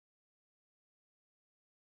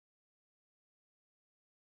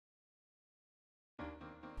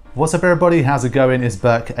What's up everybody, how's it going? It's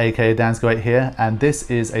Burke aka Dansgo8 here, and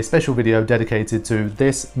this is a special video dedicated to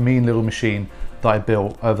this mean little machine that I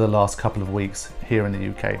built over the last couple of weeks here in the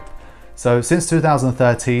UK. So since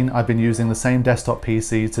 2013 I've been using the same desktop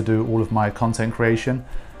PC to do all of my content creation.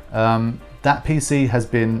 That PC has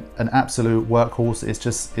been an absolute workhorse.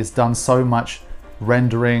 It's done so much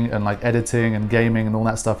rendering and like editing and gaming and all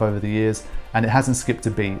that stuff over the years, and it hasn't skipped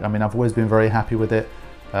a beat. I mean, I've always been very happy with it.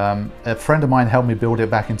 A friend of mine helped me build it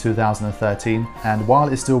back in 2013, and while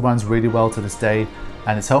it still runs really well to this day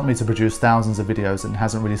and it's helped me to produce thousands of videos and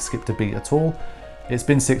hasn't really skipped a beat at all, it's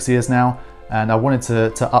been 6 years now and I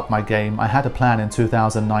wanted to up my game. I had a plan in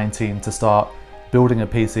 2019 to start building a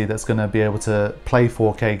PC that's going to be able to play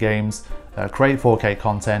 4K games, create 4K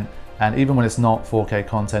content, and even when it's not 4K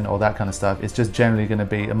content or that kind of stuff, it's just generally going to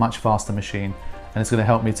be a much faster machine, and it's going to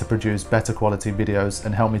help me to produce better quality videos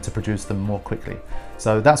and help me to produce them more quickly.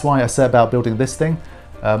 So that's why I set about building this thing.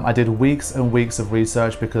 I did weeks and weeks of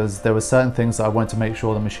research because there were certain things that I wanted to make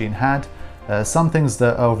sure the machine had. Some things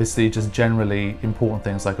that are obviously just generally important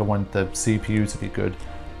things, like I wanted the CPU to be good.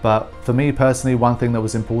 But for me personally, one thing that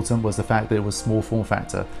was important was the fact that it was small form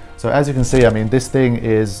factor. So as you can see, I mean, this thing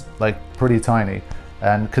is like pretty tiny.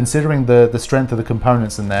 And considering the strength of the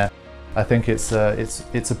components in there, I think it's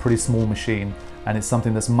a pretty small machine, and it's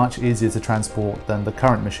something that's much easier to transport than the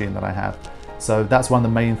current machine that I have. So that's one of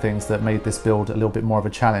the main things that made this build a little bit more of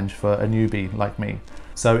a challenge for a newbie like me.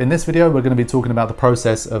 So in this video, we're going to be talking about the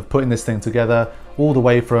process of putting this thing together, all the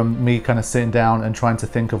way from me kind of sitting down and trying to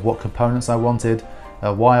think of what components I wanted,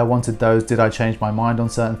 why I wanted those, did I change my mind on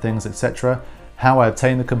certain things, etc., how I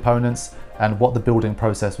obtained the components, and what the building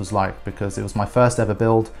process was like, because it was my first ever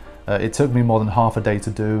build. It took me more than half a day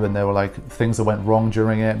to do, and there were like things that went wrong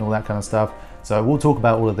during it and all that kind of stuff. So we'll talk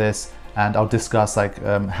about all of this, and I'll discuss like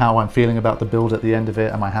how I'm feeling about the build at the end of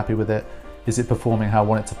it. Am I happy with it? Is it performing how I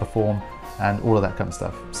want it to perform? And all of that kind of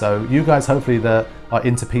stuff. So you guys hopefully that are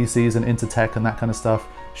into PCs and into tech and that kind of stuff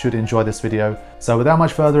should enjoy this video. So without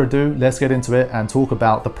much further ado, let's get into it and talk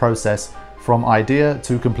about the process from idea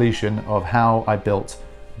to completion of how I built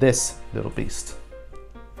this little beast.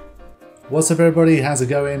 What's up everybody, how's it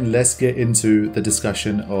going? Let's get into the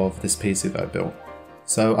discussion of this PC that I built.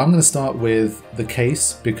 So I'm going to start with the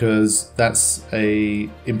case, because that's a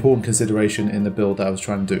important consideration in the build that I was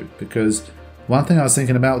trying to do. Because one thing I was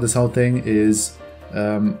thinking about with this whole thing is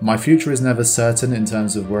my future is never certain in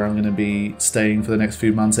terms of where I'm going to be staying for the next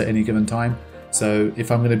few months at any given time. So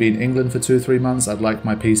if I'm going to be in England for 2 or 3 months, I'd like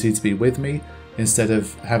my PC to be with me instead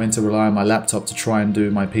of having to rely on my laptop to try and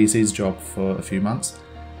do my PC's job for a few months.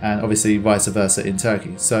 And obviously vice versa in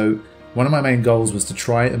Turkey. So one of my main goals was to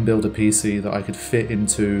try and build a PC that I could fit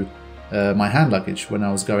into my hand luggage when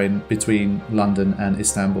I was going between London and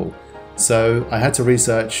Istanbul. So I had to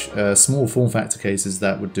research small form factor cases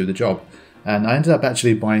that would do the job. And I ended up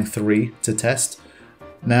actually buying 3 to test.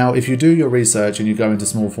 Now, if you do your research and you go into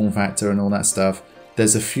small form factor and all that stuff,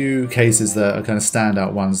 there's a few cases that are kind of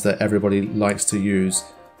standout ones that everybody likes to use.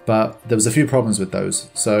 But there was a few problems with those.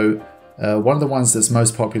 So one of the ones that's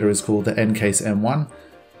most popular is called the N-Case M1.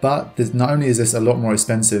 But not only is this a lot more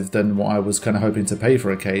expensive than what I was kind of hoping to pay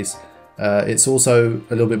for a case, it's also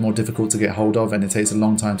a little bit more difficult to get hold of, and it takes a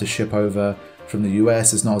long time to ship over from the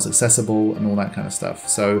US. It's not as accessible and all that kind of stuff.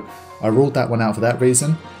 So I ruled that one out for that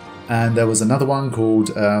reason. And there was another one called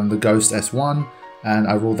the Ghost S1, and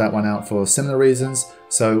I ruled that one out for similar reasons.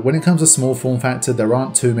 So when it comes to small form factor, there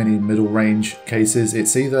aren't too many middle range cases.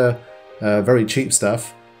 It's either very cheap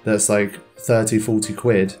stuff that's like 30, 40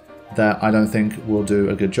 quid that I don't think will do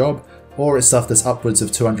a good job, or it's stuff that's upwards of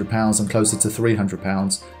 £200 and closer to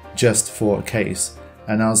 £300 just for a case.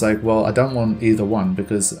 And I was like, well, I don't want either one,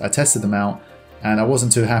 because I tested them out and I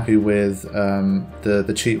wasn't too happy with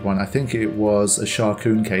the cheap one. I think it was a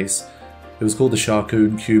Sharkoon case. It was called the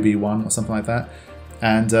Sharkoon QB1 or something like that.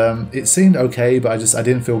 And it seemed okay, but I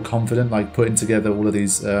didn't feel confident like putting together all of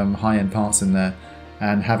these high-end parts in there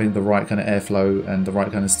and having the right kind of airflow and the right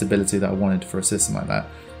kind of stability that I wanted for a system like that.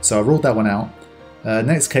 So I ruled that one out.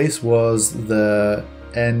 Next case was the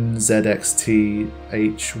NZXT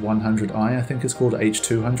H100i, I think it's called,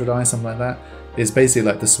 H200i, something like that. It's basically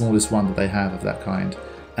like the smallest one that they have of that kind.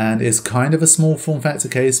 And it's kind of a small form factor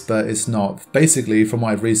case, but it's not. Basically, from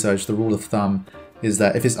what I've researched, the rule of thumb is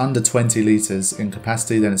that if it's under 20 litres in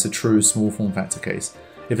capacity, then it's a true small form factor case.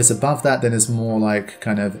 If it's above that, then it's more like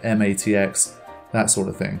kind of M80X, that sort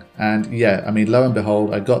of thing. And yeah, I mean, lo and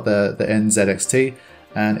behold, I got the NZXT,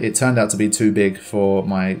 and it turned out to be too big for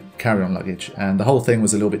my carry-on luggage, and the whole thing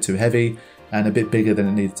was a little bit too heavy and a bit bigger than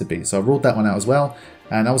it needed to be. So I ruled that one out as well,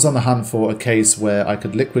 and I was on the hunt for a case where I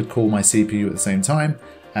could liquid cool my CPU at the same time,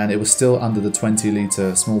 and it was still under the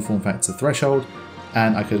 20-litre small form factor threshold,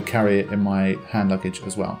 and I could carry it in my hand luggage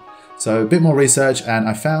as well. So a bit more research, and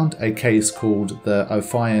I found a case called the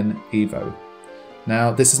Ophion Evo.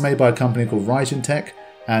 Now this is made by a company called Ryzen Tech,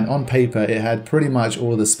 and on paper it had pretty much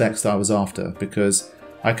all the specs that I was after, because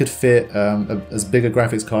I could fit as big a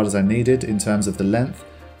graphics card as I needed in terms of the length.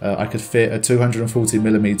 I could fit a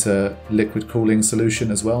 240mm liquid cooling solution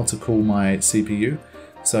as well to cool my CPU.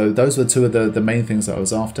 So those were two of the main things that I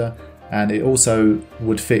was after, and it also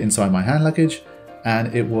would fit inside my hand luggage,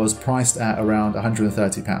 and it was priced at around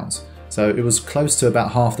 £130. So it was close to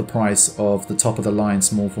about half the price of the top of the line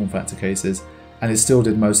small form factor cases, and it still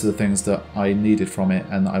did most of the things that I needed from it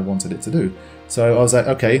and that I wanted it to do. So I was like,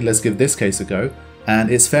 okay, let's give this case a go.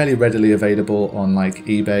 And it's fairly readily available on like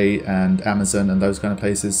eBay and Amazon and those kind of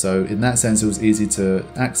places. So in that sense, it was easy to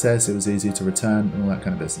access, it was easy to return and all that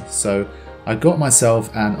kind of business. So I got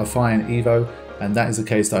myself an Ophion Evo, and that is the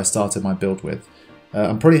case that I started my build with.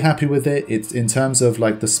 I'm pretty happy with it. It's in terms of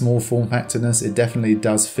like the small form factorness, it definitely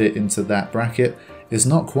does fit into that bracket. It's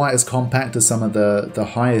not quite as compact as some of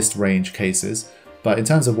the highest range cases, but in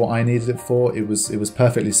terms of what I needed it for, it was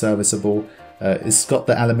perfectly serviceable. It's got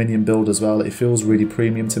the aluminium build as well. It feels really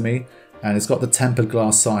premium to me, and it's got the tempered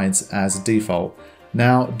glass sides as default.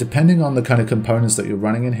 Now, depending on the kind of components that you're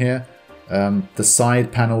running in here, the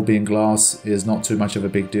side panel being glass is not too much of a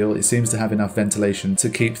big deal. It seems to have enough ventilation to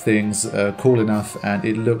keep things cool enough, and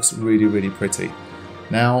it looks really, really pretty.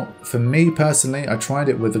 Now, for me personally, I tried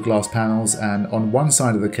it with the glass panels, and on one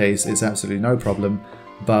side of the case it's absolutely no problem,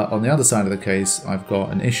 but on the other side of the case I've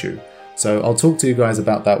got an issue. So I'll talk to you guys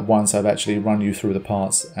about that once I've actually run you through the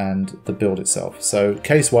parts and the build itself. So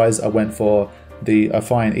case-wise, I went for the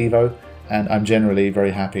Ophion Evo, and I'm generally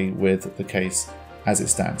very happy with the case as it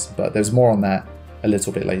stands, but there's more on that a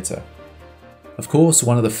little bit later. Of course,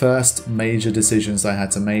 one of the first major decisions I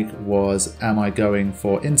had to make was, am I going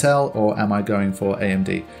for Intel or am I going for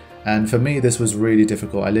AMD? And for me, this was really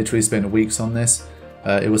difficult. I literally spent weeks on this.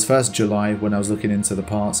 It was first July when I was looking into the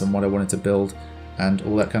parts and what I wanted to build and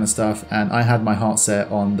all that kind of stuff, and I had my heart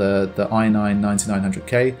set on the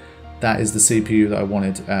i9-9900K. That is the CPU that I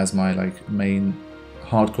wanted as my like main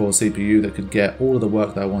hardcore CPU that could get all of the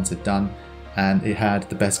work that I wanted done, and it had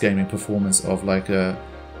the best gaming performance of like a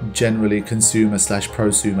generally consumer /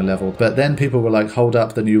 prosumer level. But then people were like, hold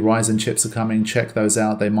up, the new Ryzen chips are coming, check those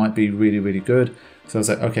out, they might be really, really good. So I was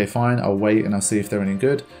like, okay, fine, I'll wait and I'll see if they're any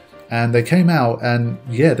good. And they came out, and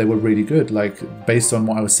yeah, they were really good. Like, based on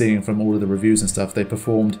what I was seeing from all of the reviews and stuff, they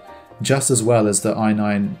performed just as well as the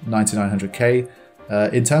i9-9900K.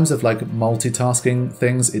 In terms of like multitasking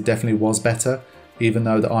things, it definitely was better, even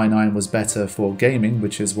though the i9 was better for gaming,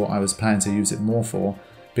 which is what I was planning to use it more for.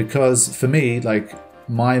 Because for me, like,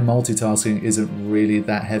 my multitasking isn't really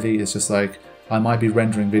that heavy. It's just like, I might be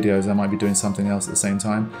rendering videos, I might be doing something else at the same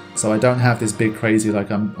time. So I don't have this big crazy, like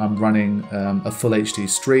I'm running a full HD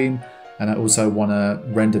stream, and I also want to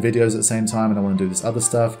render videos at the same time, and I want to do this other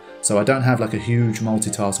stuff. So I don't have like a huge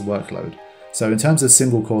multitask workload. So in terms of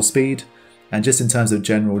single core speed, and just in terms of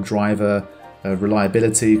general driver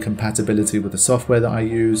reliability, compatibility with the software that I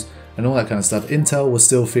use, and all that kind of stuff, Intel was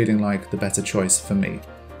still feeling like the better choice for me.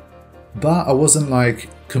 But I wasn't like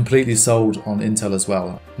completely sold on Intel as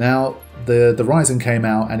well. Now, the Ryzen came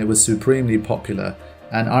out and it was supremely popular,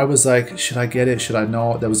 and I was like, should I get it, should I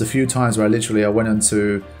not? There was a few times where I went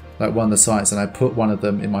into like one of the sites and I put one of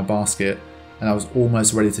them in my basket, and I was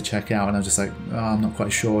almost ready to check out, and I was just like, oh, I'm not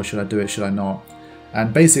quite sure, should I do it, should I not?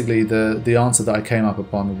 And basically the answer that I came up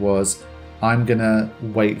upon was, I'm gonna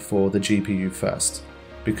wait for the GPU first,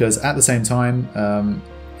 because at the same time,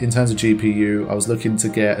 in terms of GPU, I was looking to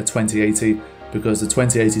get a 2080, because the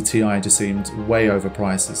 2080 Ti just seemed way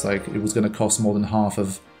overpriced. It's like it was going to cost more than half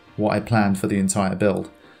of what I planned for the entire build.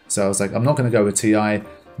 So I was like, I'm not going to go with Ti,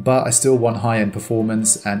 but I still want high-end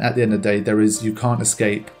performance, and at the end of the day, you can't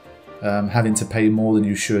escape having to pay more than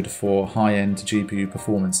you should for high-end GPU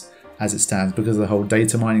performance as it stands, because of the whole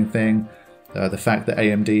data mining thing, the fact that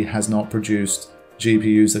AMD has not produced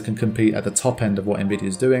GPUs that can compete at the top end of what Nvidia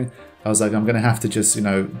is doing. I was like, I'm going to have to just, you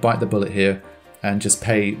know, bite the bullet here and just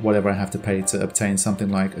pay whatever I have to pay to obtain something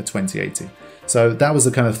like a 2080. So that was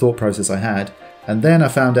the kind of thought process I had. And then I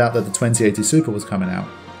found out that the 2080 Super was coming out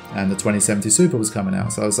and the 2070 Super was coming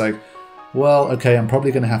out. So I was like, well, okay, I'm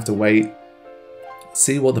probably going to have to wait,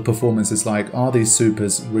 see what the performance is like. Are these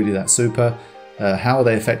Supers really that super? How are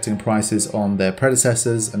they affecting prices on their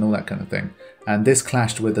predecessors and all that kind of thing? And this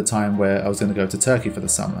clashed with the time where I was going to go to Turkey for the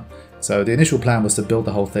summer. So the initial plan was to build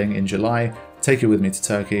the whole thing in July, take it with me to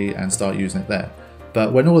Turkey and start using it there.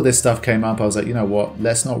 But when all of this stuff came up, I was like, you know what,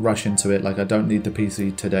 let's not rush into it. Like, I don't need the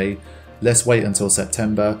PC today. let's wait until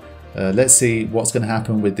September. Let's see what's going to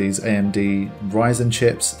happen with these AMD Ryzen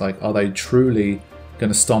chips. Like, are they truly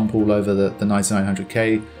going to stomp all over the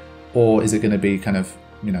 9900K, or is it going to be kind of,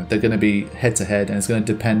 you know, they're going to be head to head, and it's going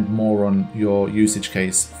to depend more on your usage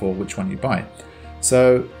case for which one you buy.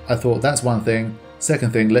 So I thought that's one thing.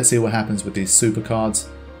 Second thing, let's see what happens with these super cards,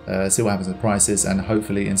 see what happens with prices, and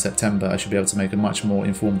hopefully in September I should be able to make a much more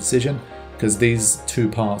informed decision, because these two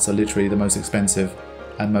parts are literally the most expensive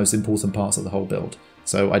and most important parts of the whole build.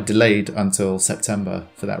 So I delayed until September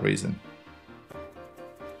for that reason.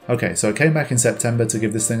 Okay, so I came back in September to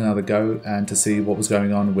give this thing another go and to see what was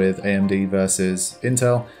going on with AMD versus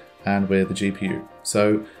Intel and with the GPU.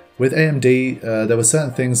 So with AMD, there were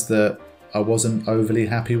certain things that I wasn't overly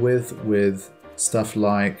happy with stuff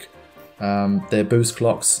like their boost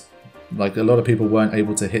clocks. Like, a lot of people weren't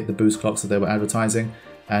able to hit the boost clocks that they were advertising,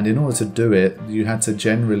 and in order to do it, you had to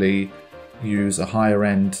generally use a higher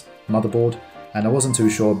end motherboard, and I wasn't too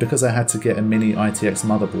sure because I had to get a mini ITX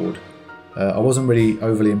motherboard. I wasn't really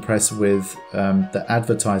overly impressed with the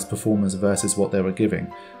advertised performance versus what they were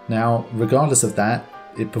giving. Now, regardless of that,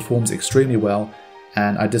 it performs extremely well,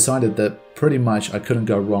 and I decided that pretty much I couldn't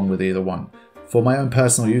go wrong with either one. For my own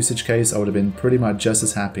personal usage case, I would have been pretty much just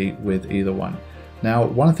as happy with either one. Now,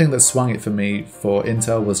 one thing that swung it for me for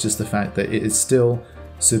Intel was just the fact that it is still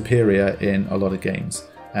superior in a lot of games.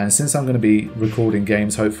 And since I'm going to be recording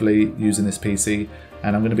games, hopefully, using this PC,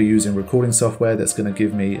 and I'm going to be using recording software that's going to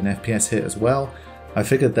give me an FPS hit as well, I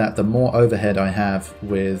figured that the more overhead I have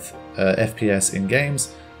with FPS in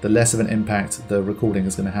games, the less of an impact the recording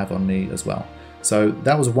is going to have on me as well. So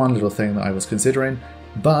that was one little thing that I was considering.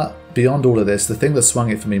 But beyond all of this, the thing that swung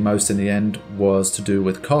it for me most in the end was to do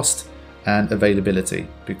with cost and availability.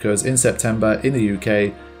 Because in September, in the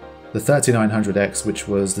UK, the 3900X, which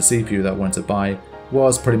was the CPU that I wanted to buy,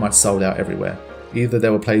 was pretty much sold out everywhere. Either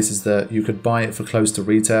there were places that you could buy it for close to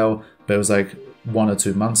retail, but it was like 1 or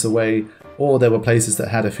 2 months away, or there were places that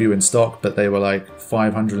had a few in stock, but they were like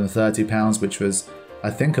 £530, which was, I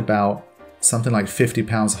think, about something like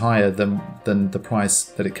 £50 higher than the price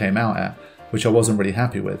that it came out at, which I wasn't really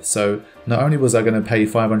happy with. So not only was I going to pay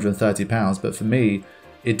 £530, but for me,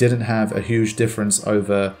 it didn't have a huge difference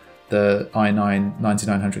over the i9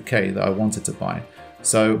 9900K that I wanted to buy.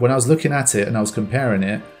 So when I was looking at it and I was comparing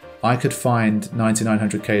it, I could find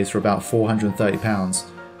 9900Ks for about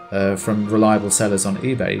 £430 from reliable sellers on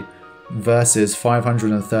eBay versus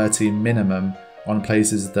 530 minimum on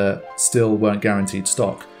places that still weren't guaranteed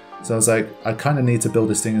stock. So I was like, I kind of need to build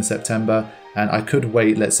this thing in September, and I could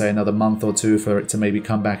wait, let's say, another month or two for it to maybe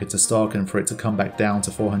come back into stock and for it to come back down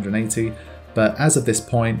to 480. But as of this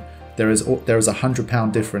point, there is a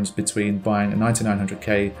 £100 difference between buying a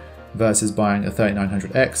 9900K versus buying a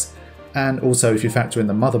 3900X. And also, if you factor in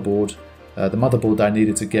the motherboard that I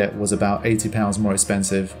needed to get was about £80 more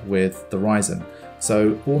expensive with the Ryzen.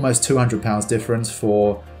 So almost £200 difference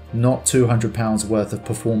for not £200 worth of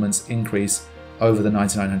performance increase over the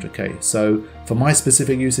 9900K. So for my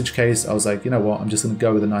specific usage case, I was like, you know what, I'm just going to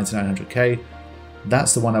go with the 9900K.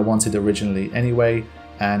 That's the one I wanted originally anyway,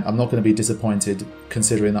 and I'm not going to be disappointed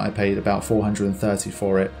considering that I paid about 430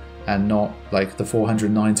 for it and not like the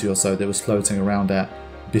 490 or so that was floating around at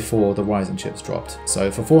before the Ryzen chips dropped. So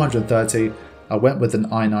for 430, I went with an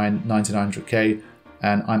i9 9900K,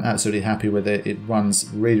 and I'm absolutely happy with it. It runs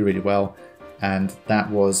really, really well, and that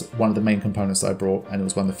was one of the main components that I brought, and it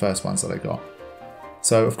was one of the first ones that I got.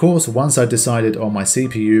 So of course, once I decided on my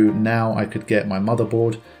CPU, now I could get my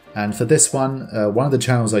motherboard. And for this one of the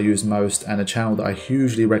channels I use most, and a channel that I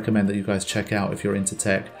hugely recommend that you guys check out if you're into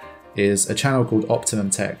tech, is a channel called Optimum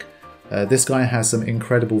Tech. This guy has some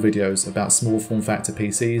incredible videos about small form factor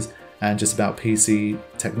PCs and just about PC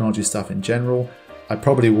technology stuff in general. I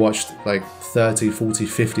probably watched like 30, 40,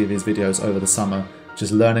 50 of his videos over the summer,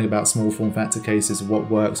 just learning about small form factor cases, what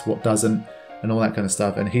works, what doesn't, and all that kind of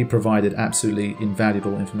stuff. And he provided absolutely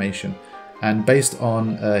invaluable information. And based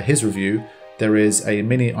on his review, there is a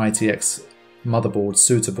mini ITX motherboard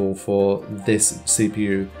suitable for this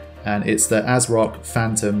CPU, and it's the ASRock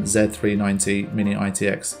Phantom Z390 Mini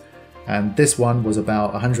ITX. And this one was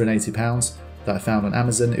about £180 that I found on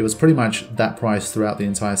Amazon. It was pretty much that price throughout the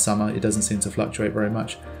entire summer. It doesn't seem to fluctuate very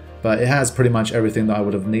much, but it has pretty much everything that I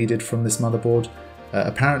would have needed from this motherboard.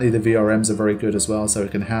 Apparently the VRMs are very good as well, so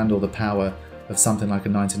it can handle the power of something like a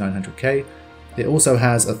 9900K. It also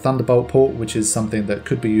has a Thunderbolt port, which is something that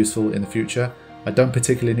could be useful in the future. I don't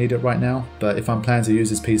particularly need it right now, but if I'm planning to use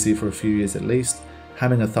this PC for a few years at least,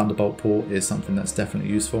 having a Thunderbolt port is something that's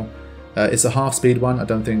definitely useful. It's a half-speed one. I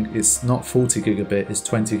don't think it's not 40 gigabit, it's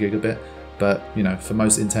 20 gigabit, but you know, for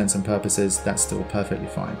most intents and purposes, that's still perfectly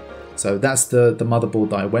fine. So that's the motherboard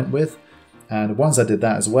that I went with. And once I did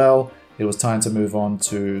that as well, it was time to move on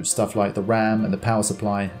to stuff like the RAM and the power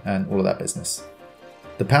supply and all of that business.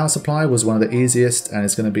 The power supply was one of the easiest, and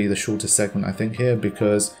it's going to be the shortest segment I think here,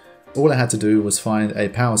 because all I had to do was find a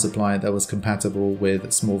power supply that was compatible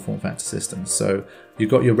with small form factor systems. So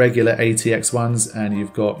you've got your regular ATX ones and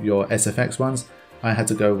you've got your SFX ones. I had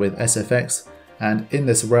to go with SFX, and in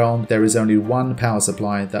this realm there is only one power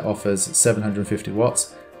supply that offers 750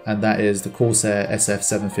 watts, and that is the Corsair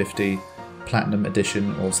SF750 Platinum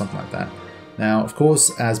Edition or something like that. Now, of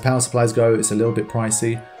course, as power supplies go, it's a little bit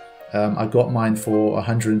pricey. I got mine for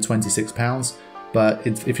 £126, but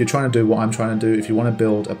if you're trying to do what I'm trying to do, if you want to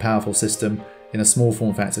build a powerful system in a small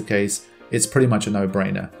form factor case, it's pretty much a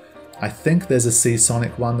no-brainer. I think there's a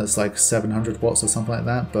Seasonic one that's like 700 watts or something like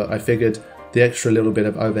that, but I figured the extra little bit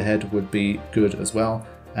of overhead would be good as well.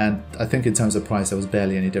 And I think in terms of price, there was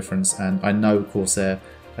barely any difference. And I know Corsair,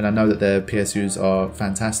 and I know that their PSUs are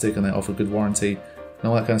fantastic and they offer good warranty and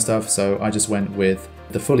all that kind of stuff. So I just went with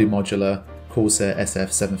the fully modular Corsair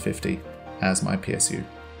SF750 as my PSU.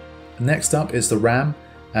 Next up is the RAM.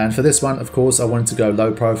 And for this one, of course, I wanted to go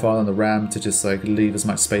low profile on the RAM to just like leave as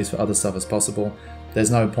much space for other stuff as possible.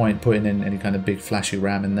 There's no point putting in any kind of big flashy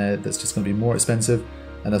RAM in there that's just going to be more expensive,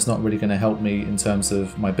 and that's not really going to help me in terms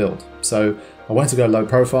of my build. So I wanted to go low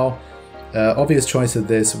profile. Obvious choice of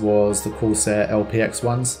this was the Corsair LPX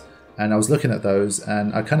ones, and I was looking at those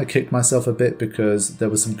and I kind of kicked myself a bit because there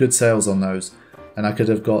was some good sales on those, and I could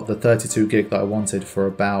have got the 32 gig that I wanted for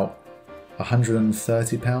about £130,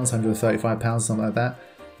 £135, something like that.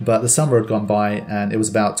 But the summer had gone by and it was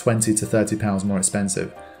about £20 to £30 more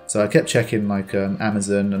expensive. So I kept checking like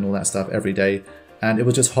Amazon and all that stuff every day, and it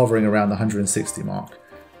was just hovering around the 160 mark.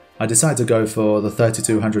 I decided to go for the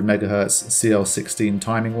 3200 MHz CL16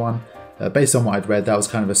 timing one. Based on what I'd read, that was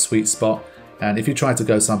kind of a sweet spot. And if you try to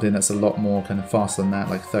go something that's a lot more kind of faster than that,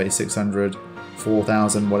 like 3600,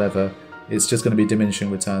 4000, whatever, it's just going to be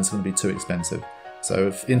diminishing returns, it's going to be too expensive.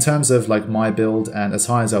 So in terms of like my build and as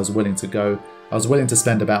high as I was willing to go, I was willing to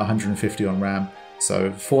spend about 150 on RAM.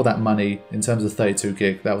 So for that money, in terms of 32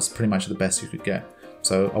 gig, that was pretty much the best you could get.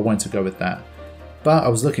 So I wanted to go with that. But I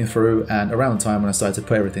was looking through, and around the time when I started to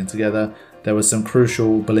put everything together, there was some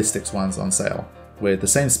crucial ballistics ones on sale with the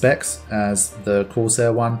same specs as the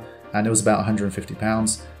Corsair one, and it was about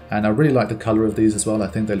 £150. And I really like the colour of these as well. I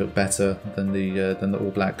think they look better than the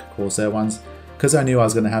all black Corsair ones. Because I knew I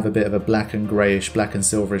was going to have a bit of a black and greyish, black and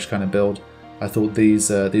silverish kind of build, I thought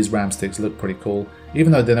these RAM sticks look pretty cool.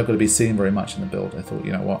 Even though they're not going to be seen very much in the build, I thought,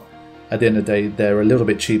 you know what, at the end of the day, they're a little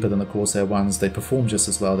bit cheaper than the Corsair ones. They perform just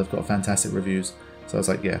as well. They've got fantastic reviews. So I was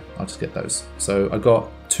like, yeah, I'll just get those. So I got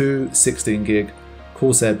two 16 gig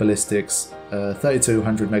Corsair ballistics,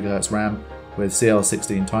 3200 MHz RAM with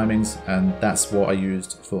CL16 timings, and that's what I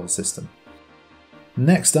used for the system.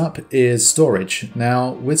 Next up is storage.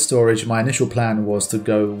 Now with storage, my initial plan was to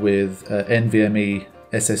go with NVMe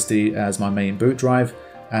SSD as my main boot drive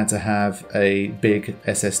and to have a big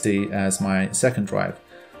SSD as my second drive.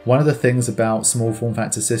 One of the things about small form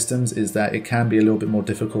factor systems is that it can be a little bit more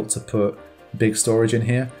difficult to put big storage in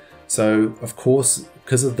here. So of course,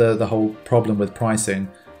 because of the whole problem with pricing,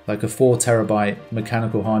 like a 4 terabyte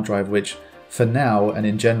mechanical hard drive, which for now and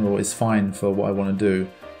in general is fine for what I want to do,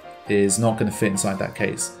 is not going to fit inside that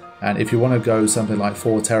case. And if you want to go something like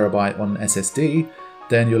 4 terabyte on SSD,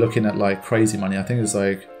 then you're looking at like crazy money. I think it's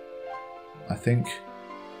like,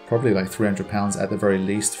 probably like £300 at the very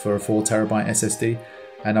least for a 4 terabyte SSD.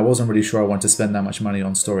 And I wasn't really sure I wanted to spend that much money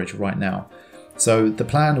on storage right now. So the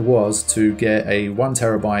plan was to get a 1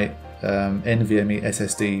 terabyte NVMe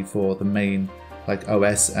SSD for the main like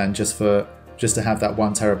OS, and just to have that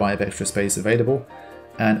 1 terabyte of extra space available.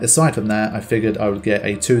 And aside from that, I figured I would get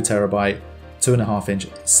a 2 terabyte, 2.5 inch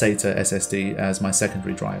SATA SSD as my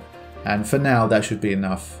secondary drive. And for now, that should be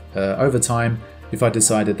enough. Over time, if I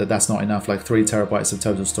decided that that's not enough, like 3 terabytes of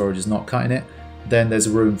total storage is not cutting it, then there's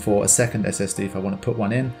room for a second SSD if I want to put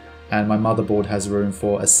one in, and my motherboard has room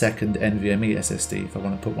for a second NVMe SSD if I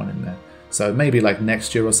want to put one in there. So maybe like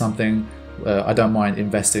next year or something, I don't mind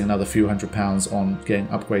investing another few £100 on getting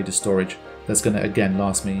upgraded storage that's going to again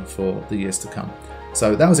last me for the years to come.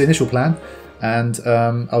 So that was the initial plan, and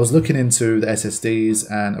I was looking into the SSDs,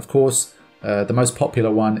 and of course the most popular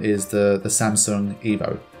one is the Samsung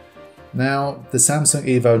Evo. Now the Samsung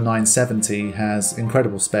Evo 970 has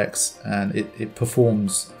incredible specs, and it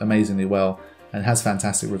performs amazingly well and has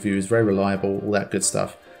fantastic reviews, very reliable, all that good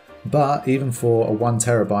stuff. But even for a 1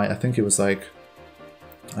 terabyte, I think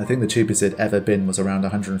the cheapest it'd ever been was around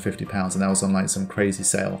 £150, and that was on like some crazy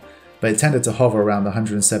sale. But it tended to hover around the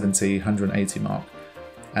 170, 180 mark.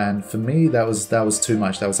 And for me, that was too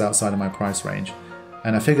much. That was outside of my price range.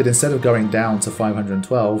 and I figured instead of going down to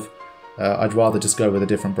 512, I'd rather just go with a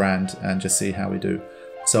different brand and just see how we do.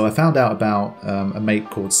 So I found out about a make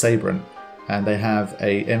called Sept, and they have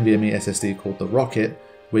a NVMe SSD called the Rocket,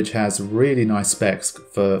 which has really nice specs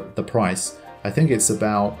for the price. I think it's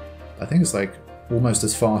like almost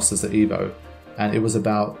as fast as the Evo, and it was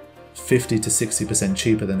about 50 to 60%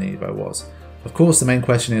 cheaper than the Evo was. Of course, the main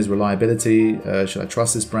question is reliability. Should I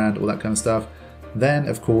trust this brand? All that kind of stuff. Then,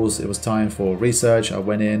 of course, it was time for research. I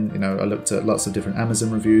went in, I looked at lots of different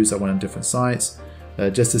Amazon reviews. I went on different sites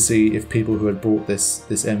just to see if people who had bought this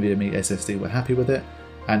NVMe SSD were happy with it.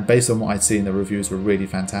 And based on what I'd seen, the reviews were really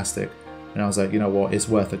fantastic. And I was like, you know what, it's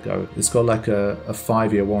worth a go. It's got like a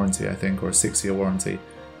 5-year warranty, I think, or a 6-year warranty.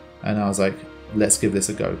 And I was like, let's give this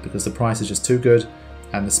a go, because the price is just too good,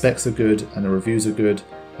 and the specs are good, and the reviews are good,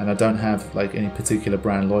 and I don't have like any particular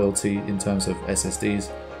brand loyalty in terms of SSDs.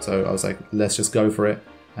 So I was like, let's just go for it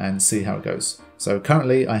and see how it goes. So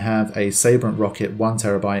currently I have a Sept Rocket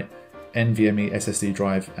 1TB NVMe SSD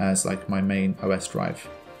drive as like my main OS drive.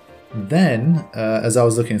 Then, as I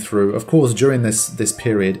was looking through, of course, during this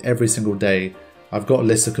period, every single day, I've got a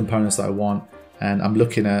list of components that I want, and I'm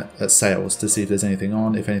looking at sales to see if there's anything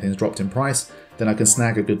on. If anything's dropped in price, then I can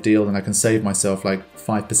snag a good deal and I can save myself like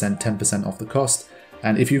 5%, 10% off the cost.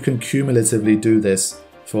 And if you can cumulatively do this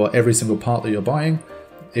for every single part that you're buying,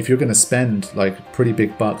 if you're going to spend like pretty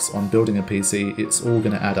big bucks on building a PC, it's all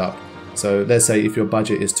going to add up. So let's say if your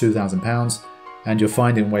budget is £2,000, and you're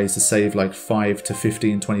finding ways to save like 5 to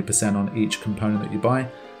 15, 20% on each component that you buy,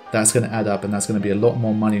 that's going to add up, and that's going to be a lot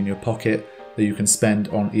more money in your pocket that you can spend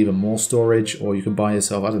on even more storage, or you can buy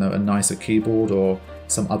yourself, I don't know, a nicer keyboard or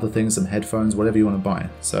some other things, some headphones, whatever you want to buy.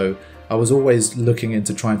 So I was always looking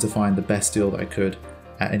into trying to find the best deal that I could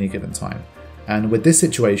at any given time. And with this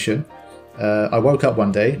situation, I woke up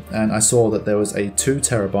one day and I saw that there was a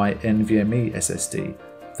 2TB NVMe SSD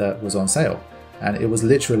that was on sale, and it was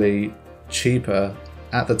literally cheaper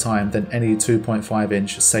at the time than any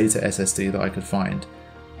 2.5-inch SATA SSD that I could find.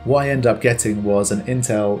 What I ended up getting was an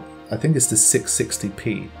Intel, I think it's the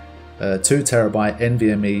 660p, 2TB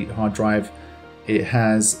NVMe hard drive. It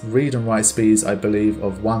has read and write speeds, I believe,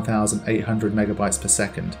 of 1,800 megabytes per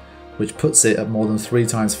second, which puts it at more than 3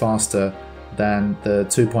 times faster than the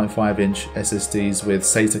 2.5-inch SSDs with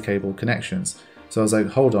SATA cable connections. So I was like,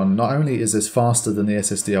 hold on, not only is this faster than the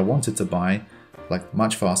SSD I wanted to buy, like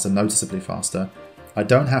much faster, noticeably faster, I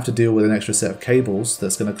don't have to deal with an extra set of cables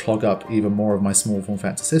that's going to clog up even more of my small form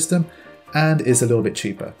factor system, and it's a little bit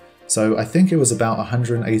cheaper. So I think it was about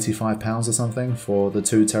 £185 or something for the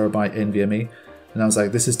 2TB NVMe, and I was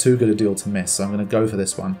like, this is too good a deal to miss, so I'm going to go for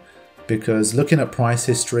this one. Because looking at price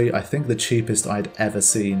history, I think the cheapest I'd ever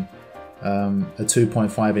seen a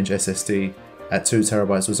 2.5-inch SSD at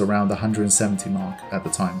 2TB was around the 170 mark at the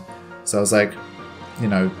time. So I was like,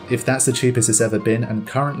 if that's the cheapest it's ever been, and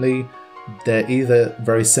currently they're either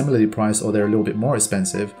very similarly priced or they're a little bit more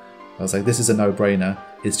expensive, I was like, this is a no-brainer.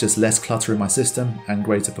 It's just less clutter in my system and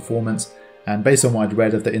greater performance. And based on what I'd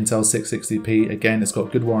read of the Intel 660p, again, it's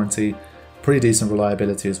got good warranty, pretty decent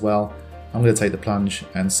reliability as well. I'm going to take the plunge,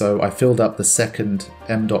 and so I filled up the second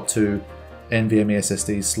M.2 NVMe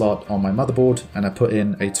SSD slot on my motherboard, and I put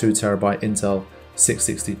in a 2TB Intel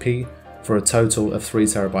 660p for a total of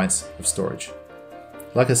 3TB of storage.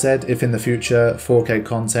 Like I said, if in the future 4K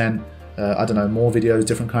content, I don't know, more videos,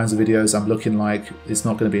 different kinds of videos, I'm looking like it's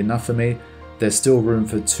not going to be enough for me, there's still room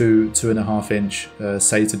for 2.5-inch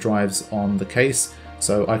SATA drives on the case,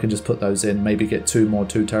 so I can just put those in, maybe get 2 more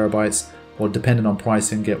 2TB, or depending on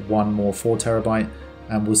pricing, get 1 more 4TB,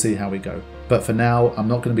 and we'll see how we go. But for now, I'm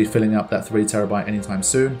not going to be filling up that 3TB anytime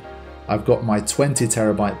soon. I've got my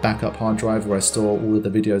 20TB backup hard drive where I store all of the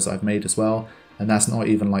videos I've made as well, and that's not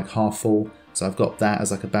even like half full, so I've got that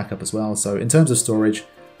as like a backup as well. So in terms of storage,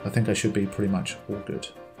 I think I should be pretty much all good.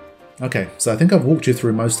 Okay, so I think I've walked you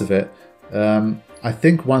through most of it. I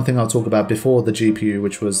think one thing I'll talk about before the GPU,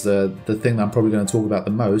 which was the thing that I'm probably going to talk about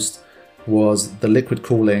the most, was the liquid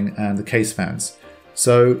cooling and the case fans.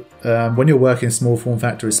 So when you're working small form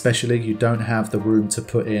factor especially, you don't have the room to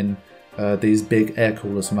put in these big air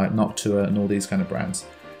coolers from like Noctua and all these kind of brands.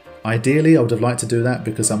 Ideally, I would have liked to do that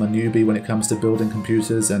because I'm a newbie when it comes to building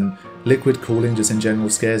computers, and liquid cooling just in general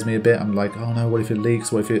scares me a bit. I'm like, oh no, what if it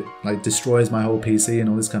leaks? What if it like destroys my whole PC and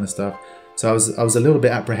all this kind of stuff? So I was a little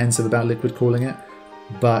bit apprehensive about liquid cooling it.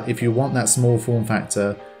 But if you want that small form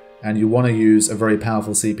factor and you want to use a very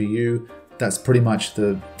powerful CPU, that's pretty much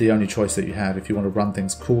the only choice that you have if you want to run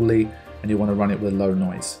things coolly and you want to run it with low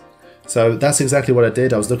noise. So that's exactly what I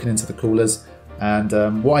did. I was looking into the coolers,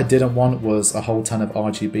 and what I didn't want was a whole ton of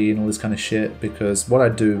RGB and all this kind of shit, because what I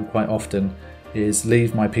do quite often is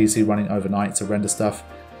leave my PC running overnight to render stuff,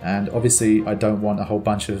 and obviously I don't want a whole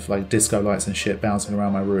bunch of like disco lights and shit bouncing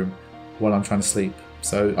around my room while I'm trying to sleep.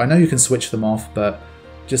 So I know you can switch them off, but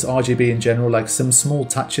just RGB in general, like some small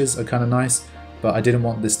touches are kind of nice, but I didn't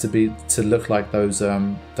want this to look like those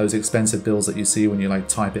expensive builds that you see when you like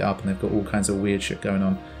type it up and they've got all kinds of weird shit going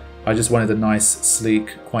on. I just wanted a nice,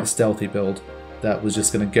 sleek, quite stealthy build that was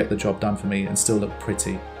just going to get the job done for me and still look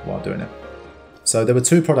pretty while doing it. So there were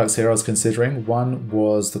two products here I was considering. One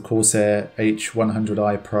was the Corsair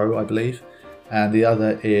H100i Pro, I believe, and the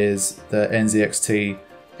other is the NZXT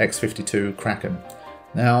X52 Kraken.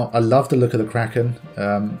 Now, I love the look of the Kraken.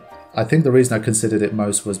 I think the reason I considered it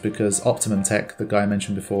most was because Optimum Tech, the guy I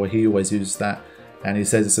mentioned before, he always uses that, and he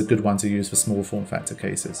says it's a good one to use for small form factor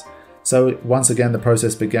cases. So once again, the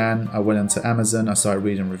process began. I went onto Amazon, I started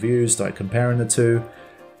reading reviews, started comparing the two,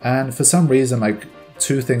 and for some reason, like,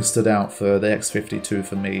 two things stood out for the X52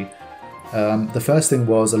 for me. The first thing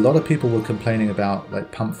was a lot of people were complaining about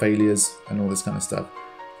like pump failures and all this kind of stuff.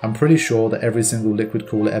 I'm pretty sure that every single liquid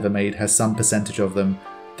cooler ever made has some percentage of them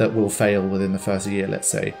that will fail within the first year, let's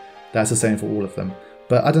say. That's the same for all of them.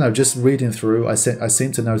 But I don't know, just reading through, I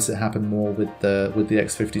seem to notice it happen more with the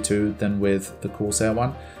X52 than with the Corsair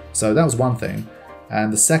one. So that was one thing.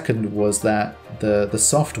 And the second was that the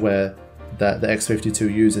software that the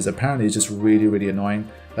X52 uses apparently is just really, really annoying.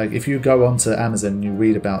 Like if you go onto Amazon and you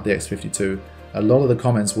read about the X52, a lot of the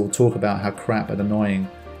comments will talk about how crap and annoying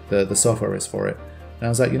the software is for it. And I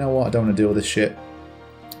was like, you know what, I don't want to deal with this shit.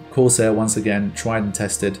 Corsair, once again, tried and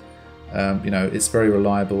tested. You know, it's very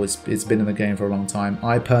reliable. It's been in the game for a long time.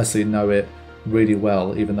 I personally know it really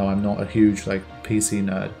well, even though I'm not a huge like PC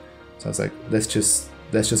nerd. So I was like, let's just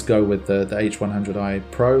go with the H100i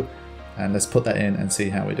Pro, and let's put that in and see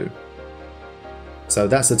how we do. So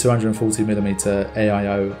that's the 240mm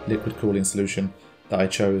AIO liquid cooling solution that I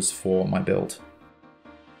chose for my build.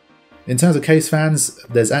 In terms of case fans,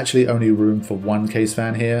 there's actually only room for one case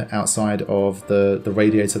fan here outside of the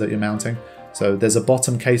radiator that you're mounting. So there's a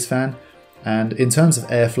bottom case fan, and in terms of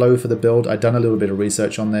airflow for the build, I've done a little bit of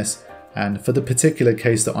research on this, and for the particular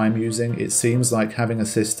case that I'm using, it seems like having a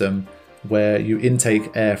system where you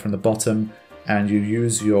intake air from the bottom and you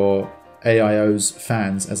use your AIO's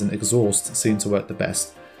fans as an exhaust seem to work the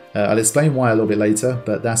best. I'll explain why a little bit later,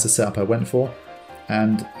 but that's the setup I went for.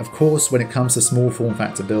 And of course, when it comes to small form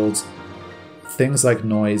factor builds, things like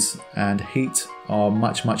noise and heat are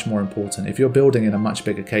much, much more important. If you're building in a much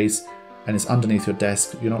bigger case and it's underneath your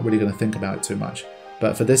desk, you're not really going to think about it too much.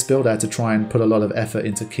 But for this build, I had to try and put a lot of effort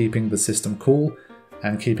into keeping the system cool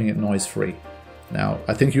and keeping it noise free. Now,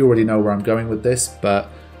 I think you already know where I'm going with this, but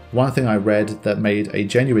one thing I read that made a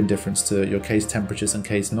genuine difference to your case temperatures and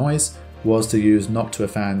case noise was to use Noctua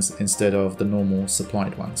fans instead of the normal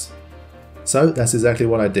supplied ones. So that's exactly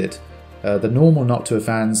what I did. The normal Noctua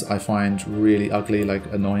fans I find really ugly,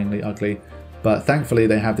 like annoyingly ugly, but thankfully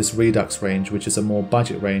they have this Redux range, which is a more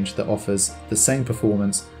budget range that offers the same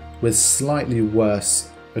performance with slightly worse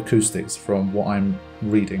acoustics from what I'm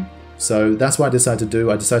reading. So that's what I decided to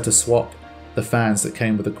do. I decided to swap the fans that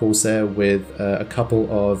came with the Corsair with a couple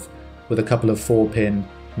of 4-pin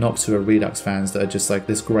Noctua Redux fans that are just like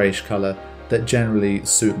this greyish colour that generally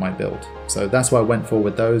suit my build. So that's why I went for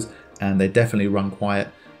with those, and they definitely run quiet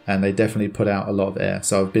and they definitely put out a lot of air.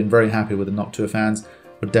 So I've been very happy with the Noctua fans.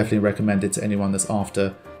 Would definitely recommend it to anyone that's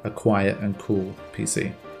after a quiet and cool PC.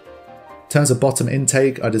 In terms of bottom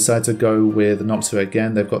intake, I decided to go with Noctua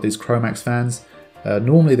again. They've got these Chromax fans.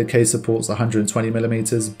 Normally the case supports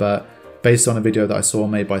 120mm, but based on a video that I saw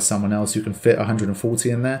made by someone else, you can fit 140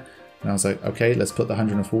 in there. And I was like, okay, let's put the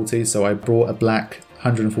 140. So I brought a black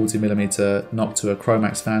 140mm Noctua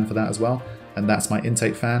Chromax fan for that as well. And that's my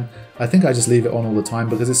intake fan. I think I just leave it on all the time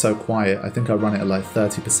because it's so quiet. I think I run it at like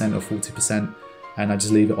 30% or 40%, and I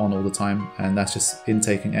just leave it on all the time. And that's just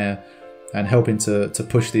intaking air and helping to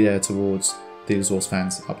push the air towards the exhaust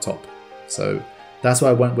fans up top. So that's what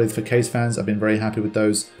I went with for case fans. I've been very happy with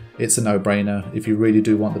those. It's a no-brainer. If you really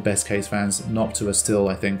do want the best case fans, Noctua still,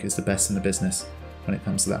 I think, is the best in the business when it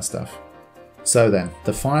comes to that stuff. So then,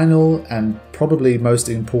 the final and probably most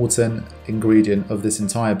important ingredient of this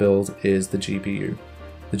entire build is the GPU.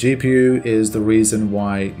 The GPU is the reason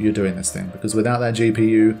why you're doing this thing, because without that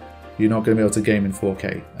GPU, you're not going to be able to game in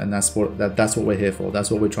 4K, and that's what we're here for.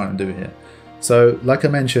 That's what we're trying to do here. So, like I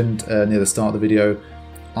mentioned near the start of the video,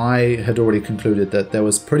 I had already concluded that there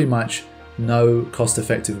was pretty much no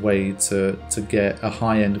cost-effective way to get a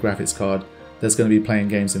high-end graphics card that's going to be playing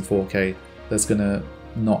games in 4K that's going to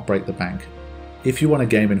not break the bank. If you want a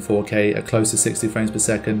game in 4K at close to 60 frames per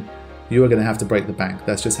second, you are going to have to break the bank.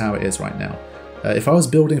 That's just how it is right now. If I was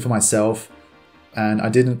building for myself, and I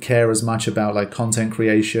didn't care as much about like content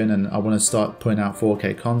creation and I want to start putting out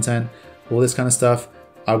 4K content, all this kind of stuff,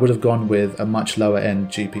 I would have gone with a much lower end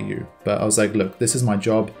GPU. But I was like, look, this is my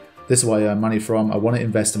job. This is what I earn money from. I want to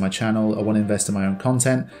invest in my channel. I want to invest in my own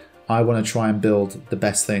content. I want to try and build the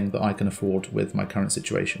best thing that I can afford with my current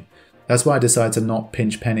situation. That's why I decided to not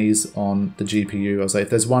pinch pennies on the GPU. I was like, if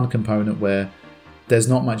there's one component where there's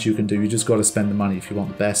not much you can do, you just got to spend the money if you want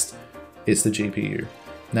the best, it's the GPU.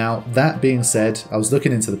 Now, that being said, I was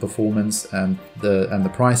looking into the performance and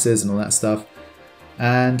the prices and all that stuff.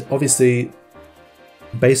 And obviously,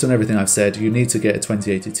 based on everything I've said, you need to get a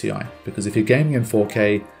 2080 Ti, because if you're gaming in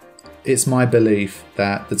 4K, it's my belief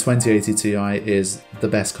that the 2080 Ti is the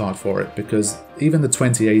best card for it, because even the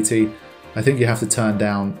 2080, I think you have to turn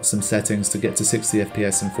down some settings to get to 60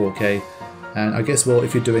 FPS in 4K. And I guess, well,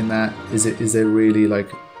 if you're doing that, is it really like,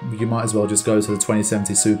 you might as well just go to the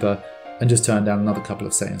 2070 Super and just turn down another couple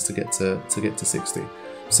of settings to get to 60.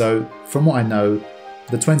 So from what I know,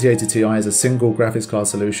 the 2080 Ti as a single graphics card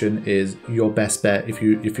solution is your best bet if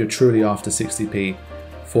you're truly after 60p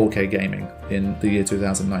 4K gaming in the year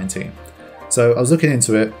 2019. So I was looking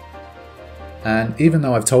into it, and even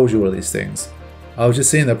though I've told you all of these things, I was just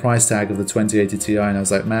seeing the price tag of the 2080 Ti and I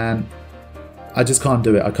was like, man, I just can't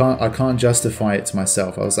do it. I can't justify it to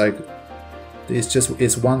myself. I was like, it's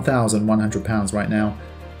 £1,100 right now,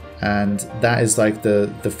 and that is like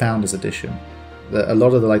the Founders Edition. A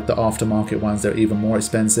lot of the aftermarket ones, they're even more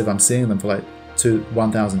expensive. I'm seeing them for like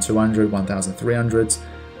 1,200, 1,300.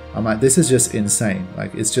 I'm like, this is just insane.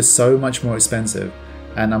 Like, it's just so much more expensive.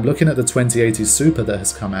 And I'm looking at the 2080 Super that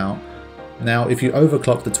has come out. Now, if you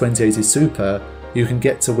overclock the 2080 Super, you can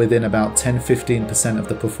get to within about 10-15% of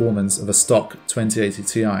the performance of a stock 2080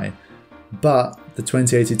 Ti. But the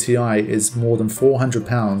 2080 Ti is more than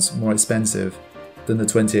 £400 more expensive than the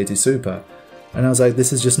 2080 Super. And I was like,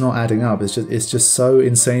 this is just not adding up. It's just so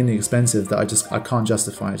insanely expensive that I can't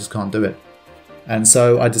justify. I just can't do it. And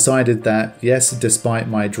so I decided that, yes, despite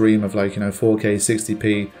my dream of 4K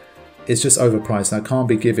 60p, it's just overpriced. I can't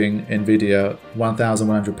be giving Nvidia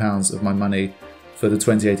 £1,100 of my money for the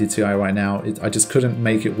 2080 Ti right now. I just couldn't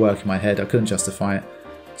make it work in my head. I couldn't justify it.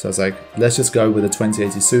 So I was like, let's just go with the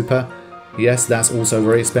 2080 Super. Yes, that's also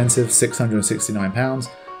very expensive, £669.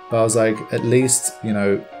 But I was like, at least,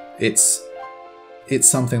 it's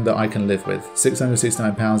something that I can live with.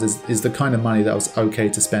 £669 is the kind of money that was okay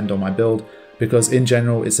to spend on my build, because in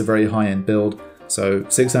general it's a very high-end build. So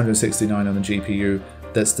 $669 on the GPU,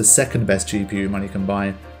 that's the second best GPU money can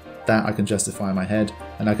buy. That I can justify in my head,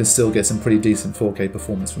 and I can still get some pretty decent 4K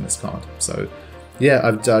performance from this card. So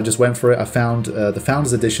yeah, I just went for it. I found the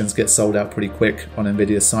Founders Editions get sold out pretty quick on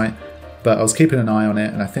Nvidia's site, but I was keeping an eye on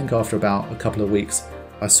it, and I think after about a couple of weeks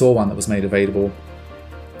I saw one that was made available,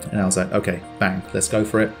 and I was like, okay, bang, let's go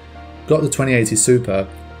for it. Got the 2080 Super,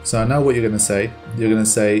 so I know what you're going to say. You're going to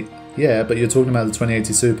say, yeah, but you're talking about the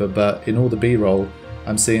 2080 Super, but in all the B-roll,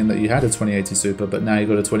 I'm seeing that you had a 2080 Super, but now you've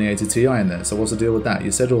got a 2080 Ti in there, so what's the deal with that?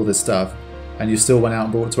 You said all this stuff, and you still went out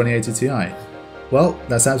and bought a 2080 Ti. Well,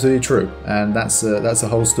 that's absolutely true, and that's a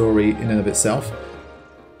whole story in and of itself.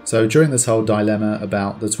 So during this whole dilemma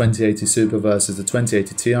about the 2080 Super versus the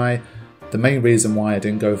 2080 Ti, the main reason why I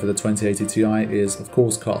didn't go for the 2080 Ti is, of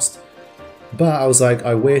course, cost. But I was like,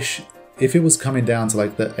 I wish, if it was coming down to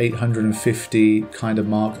like the 850 kind of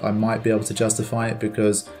mark, I might be able to justify it,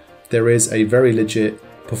 because there is a very legit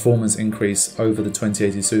performance increase over the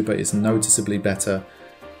 2080 Super. It's noticeably better.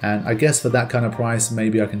 And I guess for that kind of price,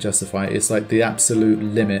 maybe I can justify it. It's like the absolute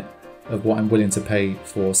limit of what I'm willing to pay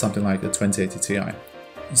for something like a 2080 Ti.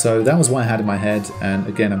 So that was what I had in my head. And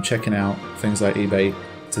again, I'm checking out things like eBay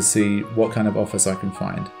to see what kind of offers I can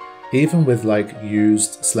find. Even with like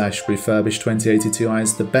used / refurbished 2080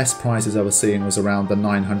 Ti's, the best prices I was seeing was around the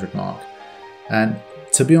 900 mark. And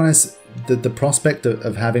to be honest, the prospect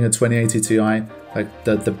of having a 2080 Ti, like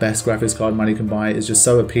the best graphics card money can buy, is just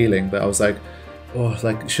so appealing that I was like, oh,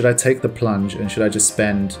 like, should I take the plunge and should I just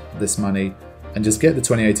spend this money and just get the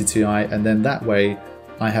 2080 Ti, and then that way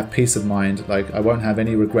I have peace of mind, like I won't have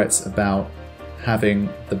any regrets about having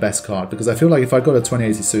the best card. Because I feel like if I got a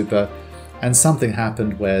 2080 Super and something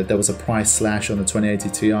happened where there was a price slash on the 2080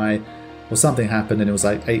 Ti, or something happened and it was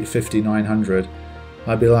like 850, 900,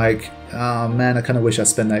 I'd be like, oh man, I kind of wish I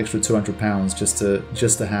spent that extra £200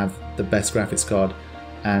 just to have the best graphics card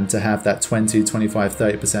and to have that 20, 25,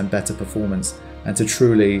 30% better performance, and to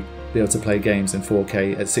truly be able to play games in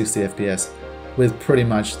 4K at 60 FPS with pretty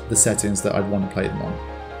much the settings that I'd want to play them on.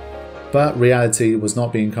 But reality was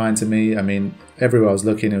not being kind to me. I mean, everywhere I was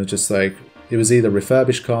looking, it was just like, it was either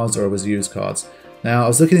refurbished cards or it was used cards. Now, I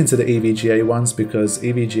was looking into the EVGA ones because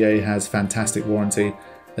EVGA has fantastic warranty,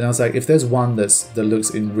 And I was like, if there's one that looks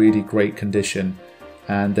in really great condition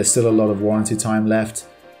and there's still a lot of warranty time left,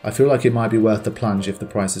 I feel like it might be worth the plunge if the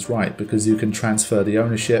price is right, because you can transfer the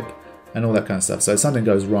ownership and all that kind of stuff. So if something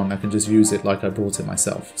goes wrong, I can just use it like I bought it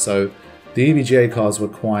myself. So the EVGA cards were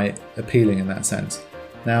quite appealing in that sense.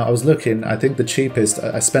 Now I was looking, I think the cheapest,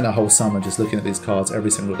 I spent a whole summer just looking at these cards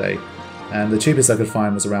every single day, and the cheapest I could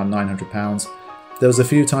find was around £900. There was a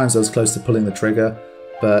few times I was close to pulling the trigger,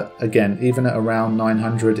 but again, even at around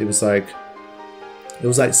 900, it was like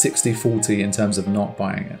 60-40 in terms of not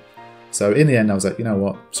buying it. So in the end, I was like, you know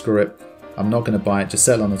what, screw it. I'm not going to buy it, just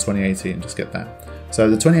settle on the 2080 and just get that. So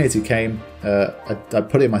the 2080 came, I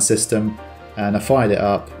put it in my system and I fired it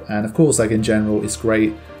up. And of course, like in general, it's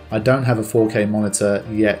great. I don't have a 4K monitor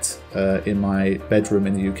yet in my bedroom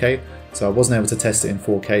in the UK. So I wasn't able to test it in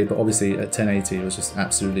 4K, but obviously at 1080, it was just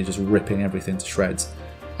absolutely just ripping everything to shreds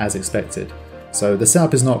as expected. So the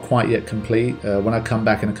setup is not quite yet complete. When I come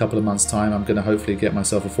back in a couple of months' time, I'm going to hopefully get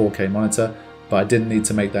myself a 4K monitor. But I didn't need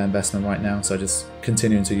to make that investment right now, so I just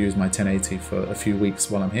continuing to use my 1080 for a few weeks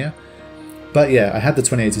while I'm here. But yeah, I had the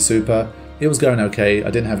 2080 Super. It was going okay.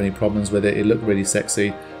 I didn't have any problems with it. It looked really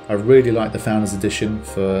sexy. I really like the Founders Edition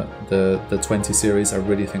for the 20 series. I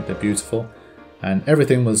really think they're beautiful, and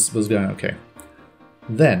everything was going okay.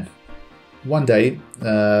 Then one day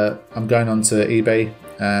I'm going onto eBay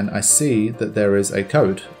and I see that there is a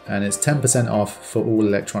code and it's 10% off for all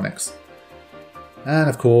electronics. And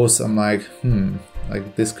of course, I'm like,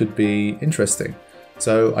 like this could be interesting.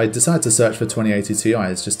 So I decided to search for 2080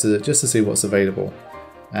 Ti's just to see what's available.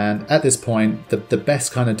 And at this point, the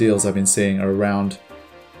best kind of deals I've been seeing are around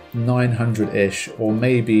 900-ish, or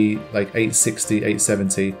maybe like 860,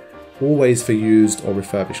 870, always for used or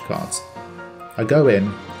refurbished cards. I go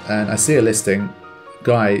in and I see a listing,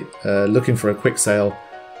 guy looking for a quick sale,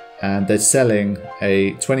 and they're selling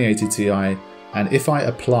a 2080 Ti, and if I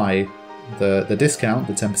apply the discount,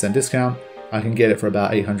 the 10% discount, I can get it for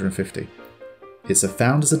about 850. It's a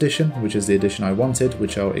Founders Edition, which is the edition I wanted,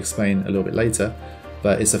 which I'll explain a little bit later,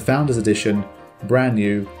 but it's a Founders Edition, brand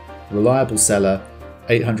new, reliable seller,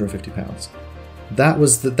 £850. That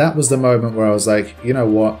was the moment where I was like, you know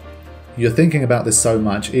what, you're thinking about this so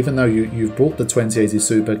much, even though you've bought the 2080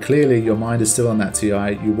 Super, clearly your mind is still on that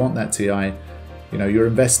Ti, you want that Ti, you know, you're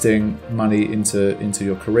investing money into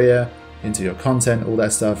your career, into your content, all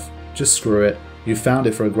that stuff. Just screw it. You found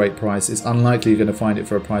it for a great price. It's unlikely you're going to find it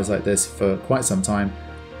for a price like this for quite some time.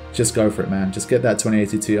 Just go for it, man. Just get that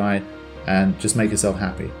 2080 Ti and just make yourself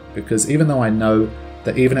happy. Because even though I know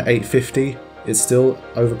that even at 850, it's still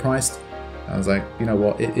overpriced, I was like, you know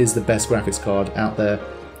what? It is the best graphics card out there,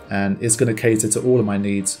 and it's going to cater to all of my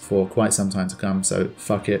needs for quite some time to come. So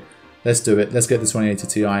fuck it. Let's do it. Let's get the 2080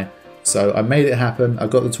 Ti. So I made it happen. I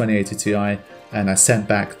got the 2080 Ti and I sent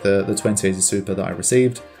back the 2080 Super that I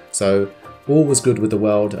received. So all was good with the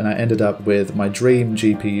world, and I ended up with my dream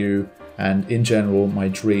GPU and in general my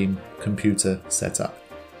dream computer setup.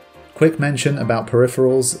 Quick mention about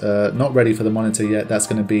peripherals, not ready for the monitor yet. That's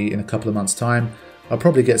going to be in a couple of months' time. I'll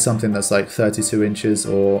probably get something that's like 32 inches,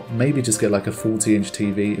 or maybe just get like a 40-inch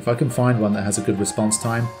TV. If I can find one that has a good response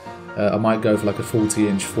time, I might go for like a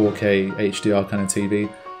 40-inch 4K HDR kind of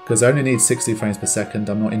TV, because I only need 60 frames per second.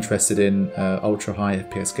 I'm not interested in ultra-high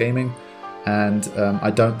FPS gaming. And I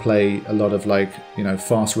don't play a lot of, like, you know,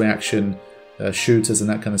 fast reaction shooters and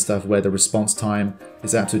that kind of stuff where the response time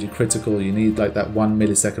is absolutely critical. You need like that 1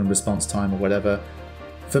 millisecond response time or whatever.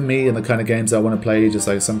 For me and the kind of games I want to play, just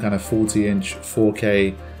like some kind of 40-inch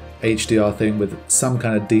 4K HDR thing with some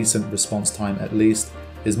kind of decent response time at least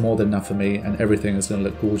is more than enough for me, and everything is going to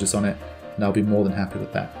look gorgeous on it, and I'll be more than happy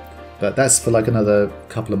with that. But that's for like another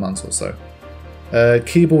couple of months or so.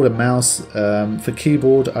 Keyboard and mouse. For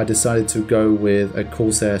keyboard, I decided to go with a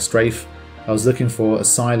Corsair Strafe. I was looking for a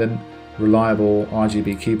silent, reliable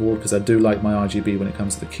RGB keyboard because I do like my RGB when it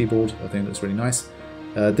comes to the keyboard. I think it looks really nice.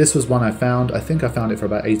 This was one I found. I think I found it for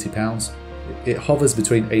about £80. It hovers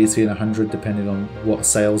between 80 and 100 depending on what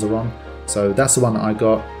sales are on. So that's the one that I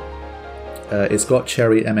got. It's got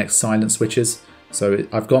Cherry MX silent switches. So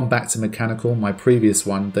I've gone back to mechanical. My previous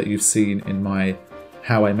one that you've seen in my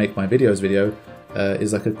How I Make My Videos video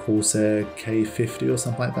is like a Corsair K50 or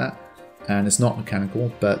something like that, and it's not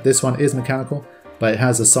mechanical, but this one is mechanical, but it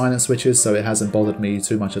has the silent switches, so it hasn't bothered me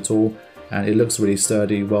too much at all, and it looks really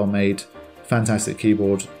sturdy, well made, fantastic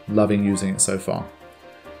keyboard, loving using it so far.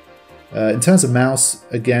 In terms of mouse,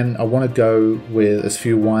 again, I want to go with as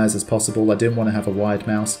few wires as possible. I didn't want to have a wired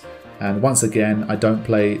mouse, and once again, I don't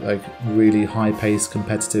play like really high-paced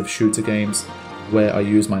competitive shooter games where I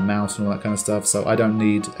use my mouse and all that kind of stuff, so I don't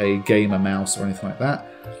need a gamer mouse or anything like that.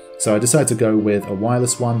 So I decided to go with a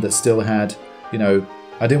wireless one that still had, you know,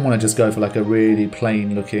 I didn't want to just go for like a really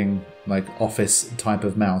plain looking like office type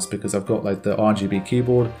of mouse, because I've got like the RGB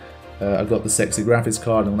keyboard, I've got the sexy graphics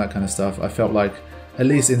card and all that kind of stuff. I felt like at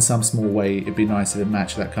least in some small way it'd be nice if it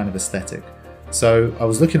matched that kind of aesthetic. So I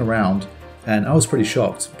was looking around and I was pretty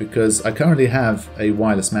shocked, because I currently have a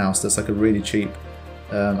wireless mouse that's like a really cheap,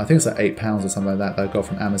 I think it's like £8 or something like that I got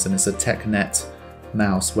from Amazon. It's a TechNet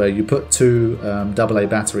mouse where you put two AA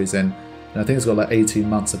batteries in, and I think it's got like 18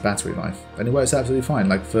 months of battery life, and it works absolutely fine.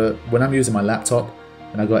 Like for when I'm using my laptop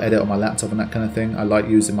and I got to edit on my laptop and that kind of thing, I like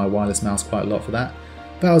using my wireless mouse quite a lot for that.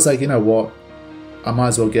 But I was like, you know what, I might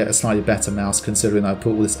as well get a slightly better mouse, considering I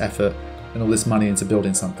put all this effort and all this money into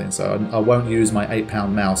building something. So I won't use my £8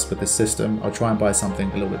 mouse with this system. I'll try and buy something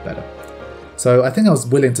a little bit better. So I think I was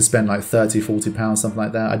willing to spend like £30–40, something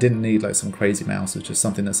like that. I didn't need like some crazy mouse, it's just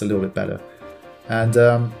something that's a little bit better. And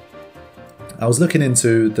I was looking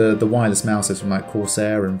into the wireless mouses from like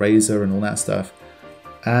Corsair and Razer and all that stuff,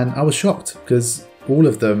 and I was shocked, because all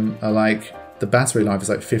of them are like, the battery life is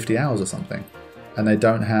like 50 hours or something, and they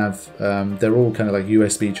don't have, they're all kind of like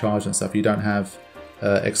USB charged and stuff. You don't have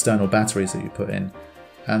external batteries that you put in,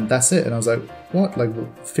 and that's it. And I was like, what,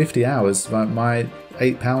 like 50 hours? My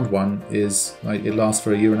 £8 one is like, it lasts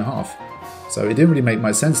for a year and a half. So it didn't really make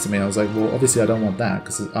much sense to me. I was like, well, obviously I don't want that,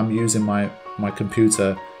 because I'm using my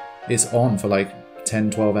computer, it's on for like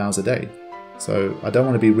 10–12 hours a day. So I don't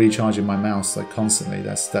want to be recharging my mouse like constantly.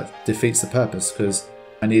 That defeats the purpose, because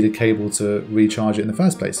I need a cable to recharge it in the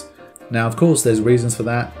first place. Now, of course, there's reasons for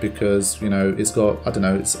that, because, you know, it's got, I don't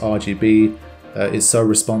know, it's RGB, it's so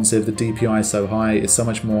responsive, the DPI is so high, it's so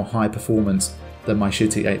much more high performance than my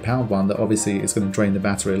shitty £8 one, that obviously it's going to drain the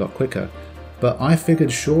battery a lot quicker. But I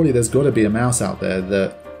figured surely there's got to be a mouse out there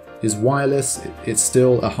that is wireless, it's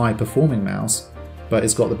still a high performing mouse, but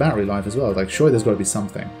it's got the battery life as well. Like, surely there's got to be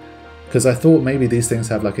something. Because I thought maybe these things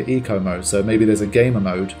have like an eco mode, so maybe there's a gamer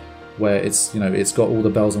mode where it's, you know, it's got all the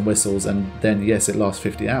bells and whistles, and then yes, it lasts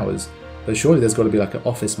 50 hours. But surely there's got to be like an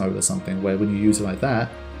office mode or something where when you use it like that,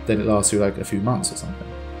 then it lasts you like a few months or something.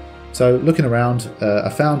 So looking around, I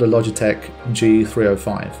found a Logitech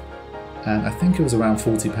G305, and I think it was around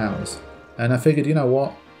 £40. And I figured, you know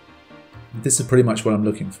what, this is pretty much what I'm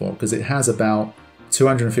looking for, because it has about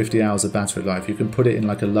 250 hours of battery life. You can put it in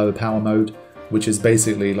like a low power mode, which is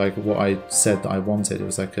basically like what I said that I wanted. It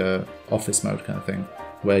was like a office mode kind of thing,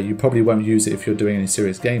 where you probably won't use it if you're doing any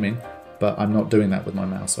serious gaming, but I'm not doing that with my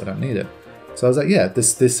mouse, so I don't need it. So I was like, yeah,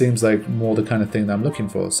 this seems like more the kind of thing that I'm looking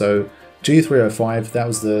for. So G305, that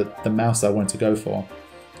was the mouse that I wanted to go for.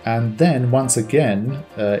 And then once again,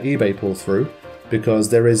 eBay pulled through, because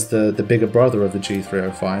there is the bigger brother of the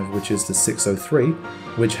G305, which is the 603,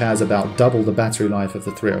 which has about double the battery life of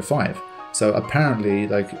the 305. So apparently,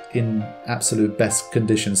 like in absolute best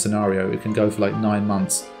condition scenario, it can go for like 9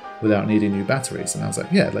 months without needing new batteries. And I was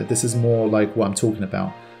like, yeah, like this is more like what I'm talking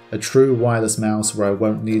about. A true wireless mouse where I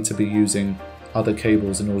won't need to be using other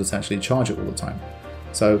cables in order to actually charge it all the time.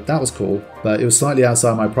 So that was cool, but it was slightly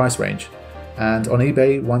outside my price range. And on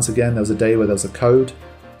eBay, once again, there was a day where there was a code,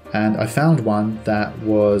 and I found one that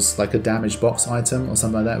was like a damaged box item or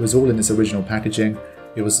something like that. It was all in its original packaging.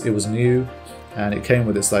 It was new, and it came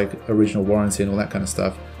with its like original warranty and all that kind of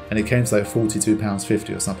stuff. And it came to like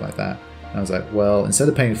 £42.50 or something like that. And I was like, well, instead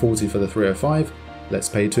of paying 40 for the 305, let's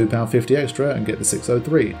pay £2.50 extra and get the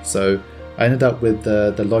 603. So I ended up with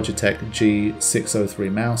the Logitech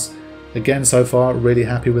G603 mouse. Again, so far, really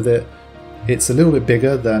happy with it. It's a little bit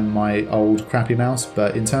bigger than my old crappy mouse,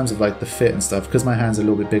 but in terms of like the fit and stuff, because my hand's a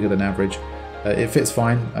little bit bigger than average, it fits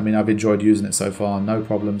fine. I mean, I've enjoyed using it so far, no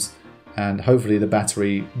problems. And hopefully the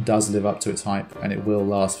battery does live up to its hype, and it will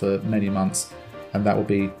last for many months. And that will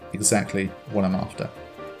be exactly what I'm after.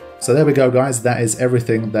 So there we go, guys. That is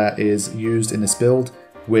everything that is used in this build,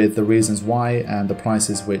 with the reasons why and the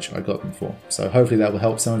prices which I got them for. So hopefully that will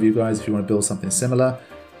help some of you guys if you want to build something similar,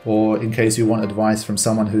 or in case you want advice from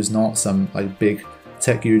someone who's not some like big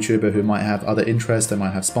tech YouTuber who might have other interests, they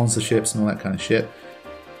might have sponsorships and all that kind of shit.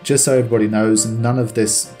 Just so everybody knows, none of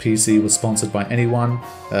this PC was sponsored by anyone.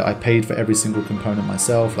 I paid for every single component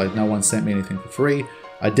myself, like no one sent me anything for free.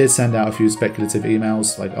 I did send out a few speculative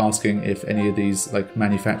emails, like asking if any of these like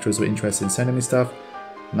manufacturers were interested in sending me stuff.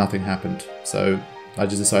 Nothing happened. So I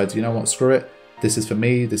just decided, you know what, screw it. This is for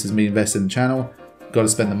me, this is me investing in the channel. Got to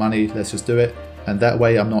spend the money, let's just do it. And that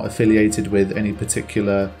way I'm not affiliated with any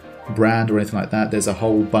particular brand or anything like that. There's a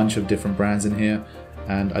whole bunch of different brands in here,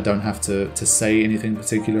 and I don't have to say anything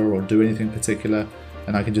particular or do anything particular,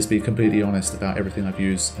 and I can just be completely honest about everything I've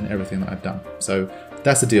used and everything that I've done. So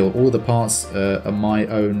that's the deal. All the parts are my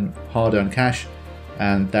own hard-earned cash,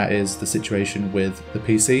 and that is the situation with the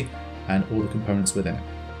PC and all the components within it.